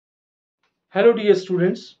Hello dear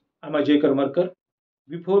students, I am Ajay Karmarkar.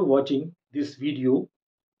 Before watching this video,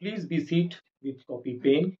 please be seated with copy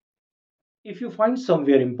pen. If you find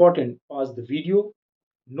somewhere important, pause the video,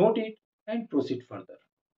 note it and proceed further.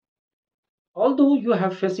 Although you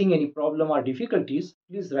have facing any problem or difficulties,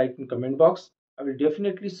 please write in comment box. I will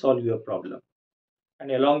definitely solve your problem.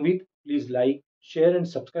 And along with, please like, share and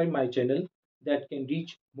subscribe my channel that can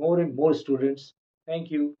reach more and more students.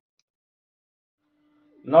 Thank you.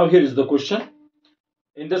 Now here is the question.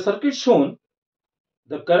 In the circuit shown,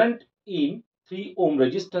 the current in 3 ohm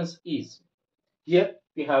resistance is. Here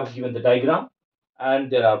we have given the diagram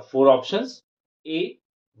and there are four options. A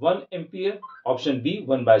 1 ampere, option B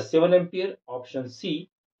 1 by 7 ampere, option C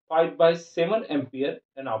 5 by 7 ampere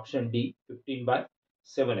and option D 15 by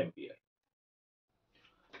 7 ampere.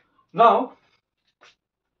 Now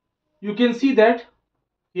you can see that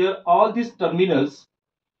here all these terminals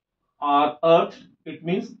are earthed. It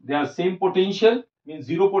means they are same potential, means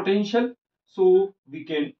zero potential. So we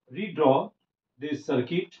can redraw this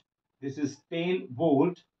circuit. This is 10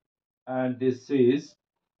 volt and this is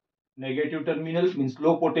negative terminal, means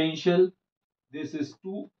low potential. This is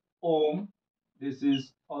 2 ohm. This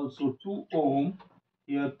is also 2 ohm.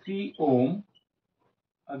 Here 3 ohm.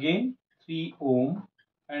 Again 3 ohm.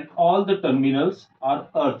 And all the terminals are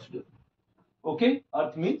earthed. Okay,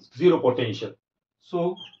 earth means zero potential.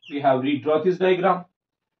 So we have redraw this diagram.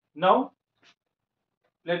 Now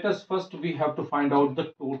let us first we have to find out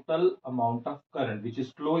the total amount of current which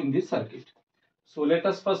is flow in this circuit. So let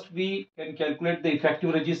us first we can calculate the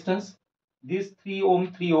effective resistance. This 3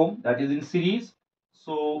 ohm that is in series.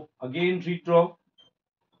 So again redraw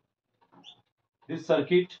this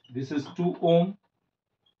circuit. This is 2 ohm.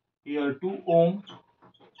 Here 2 ohm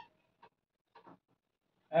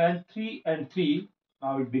and 3.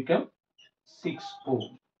 Now it become 6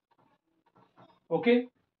 ohm. Okay.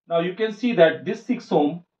 Now you can see that this 6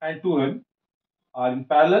 ohm and 2 ohm are in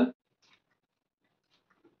parallel.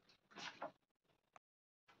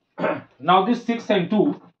 Now this 6 and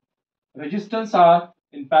 2 resistance are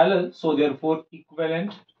in parallel, so therefore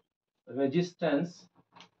equivalent resistance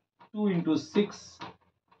 2 into 6,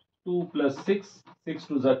 2 plus 6, 6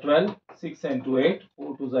 to the 12, 6 and 2 8,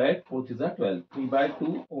 4 to the 8, 4 to the 12, 3 by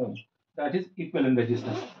 2 ohm. That is equivalent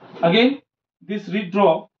resistance. Again, this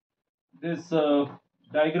redraw this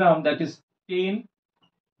diagram, that is 10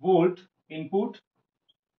 volt input,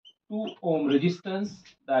 2 ohm resistance,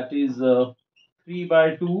 that is 3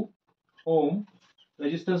 by 2 ohm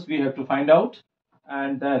resistance we have to find out,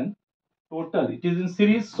 and then total it is in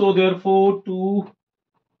series, so therefore 2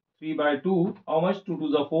 3 by 2, how much? 2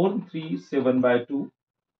 to the 4, 3 7 by 2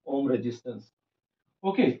 ohm resistance.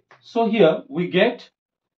 Okay, so here we get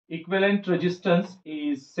equivalent resistance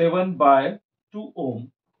is 7 by 2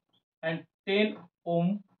 ohm and 10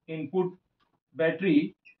 ohm input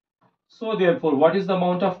battery. So therefore what is the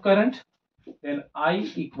amount of current? Then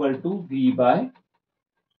I equal to V by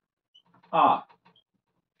R.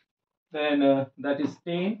 Then that is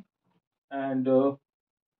 10 and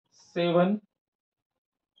 7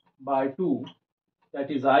 by 2,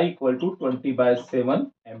 that is I equal to 20 by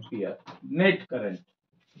 7 ampere net current.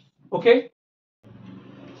 Okay.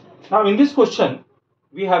 Now in this question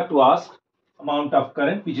we have to ask amount of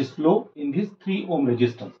current which is flow in this 3 ohm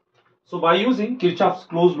resistance. So by using Kirchhoff's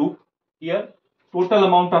closed loop, here total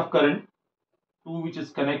amount of current to which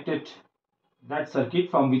is connected, that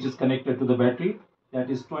circuit from which is connected to the battery,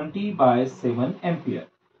 that is 20 by 7 ampere.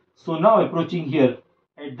 So now approaching here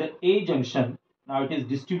at the A junction, now it is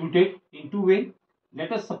distributed in two ways.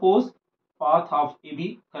 Let us suppose path of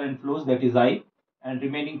AB current flows, that is I, and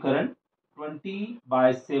remaining current 20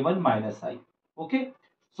 by 7 minus I. Okay.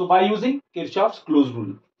 So by using Kirchhoff's closed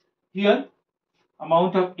rule, here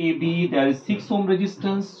amount of AB, there is 6 ohm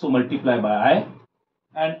resistance, so multiply by I,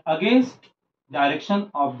 and against direction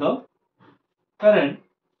of the current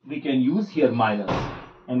we can use here minus.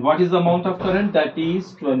 And what is the amount of current? That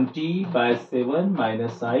is 20 by 7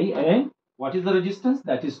 minus I, and what is the resistance?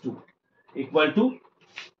 That is 2, equal to,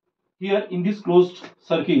 here in this closed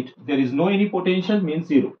circuit there is no any potential, means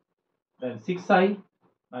 0. Then 6I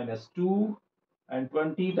minus 2 and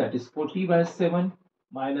 20, that is 40 by 7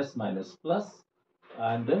 minus minus plus,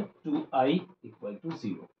 and 2I equal to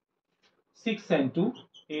 0. 6 and 2,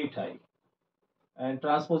 8I. And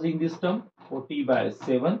transposing this term, 40 by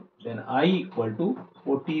 7, then I equal to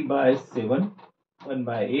 40 by 7, 1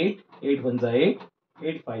 by 8, 8 1s are 8,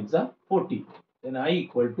 8 5s are 40. Then I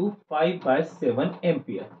equal to 5 by 7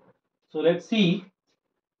 ampere. So let's see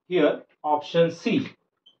here option C.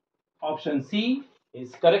 Option C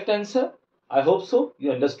is correct answer. I hope so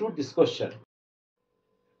you understood this question.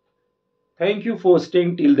 Thank you for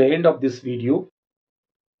staying till the end of this video.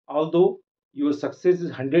 Although your success is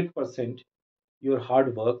 100% your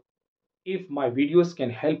hard work, if my videos can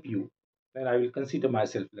help you, then I will consider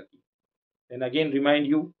myself lucky. Then again remind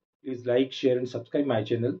you, please like, share and subscribe my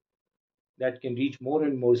channel that can reach more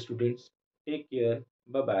and more students. Take care.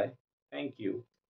 Bye bye. Thank you.